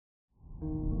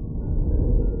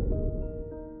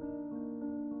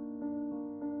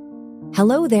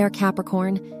Hello there,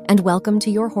 Capricorn, and welcome to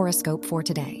your horoscope for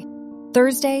today,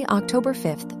 Thursday, October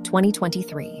 5th,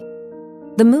 2023.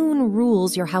 The moon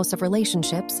rules your house of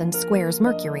relationships and squares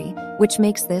Mercury, which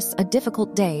makes this a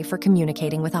difficult day for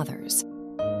communicating with others.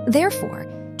 Therefore,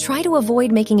 try to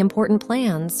avoid making important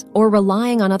plans or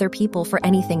relying on other people for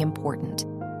anything important.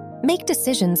 Make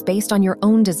decisions based on your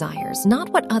own desires, not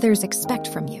what others expect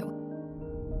from you.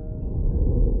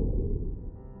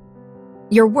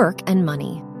 Your work and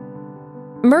money.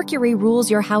 Mercury rules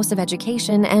your house of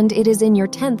education, and it is in your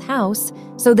 10th house,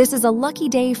 so this is a lucky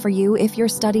day for you if your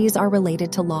studies are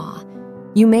related to law.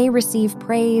 You may receive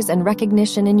praise and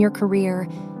recognition in your career,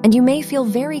 and you may feel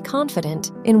very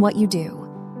confident in what you do.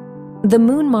 The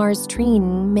Moon-Mars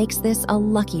trine makes this a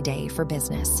lucky day for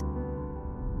business.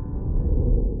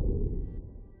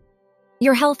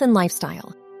 Your health and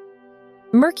lifestyle.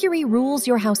 Mercury rules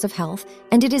your house of health,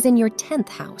 and it is in your 10th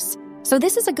house. So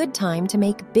this is a good time to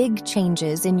make big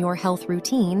changes in your health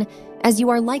routine, as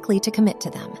you are likely to commit to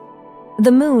them.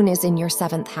 The moon is in your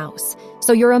 7th house,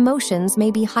 so your emotions may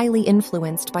be highly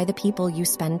influenced by the people you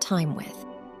spend time with.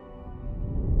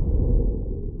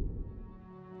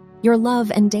 Your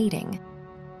love and dating.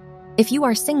 If you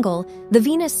are single, the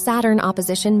Venus-Saturn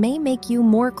opposition may make you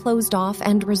more closed off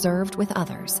and reserved with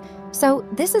others, so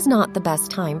this is not the best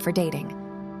time for dating.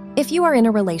 If you are in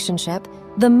a relationship,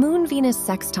 the Moon-Venus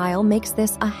sextile makes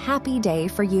this a happy day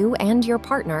for you and your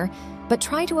partner, but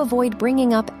try to avoid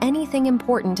bringing up anything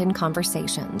important in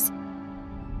conversations.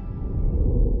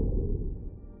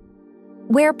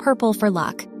 Wear purple for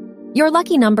luck. Your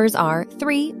lucky numbers are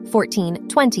 3, 14,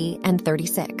 20, and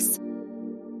 36.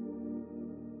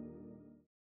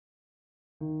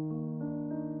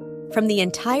 From the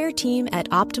entire team at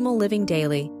Optimal Living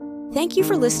Daily, thank you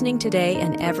for listening today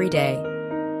and every day.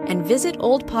 And visit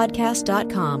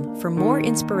oldpodcast.com for more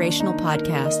inspirational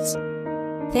podcasts.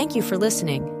 Thank you for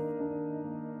listening.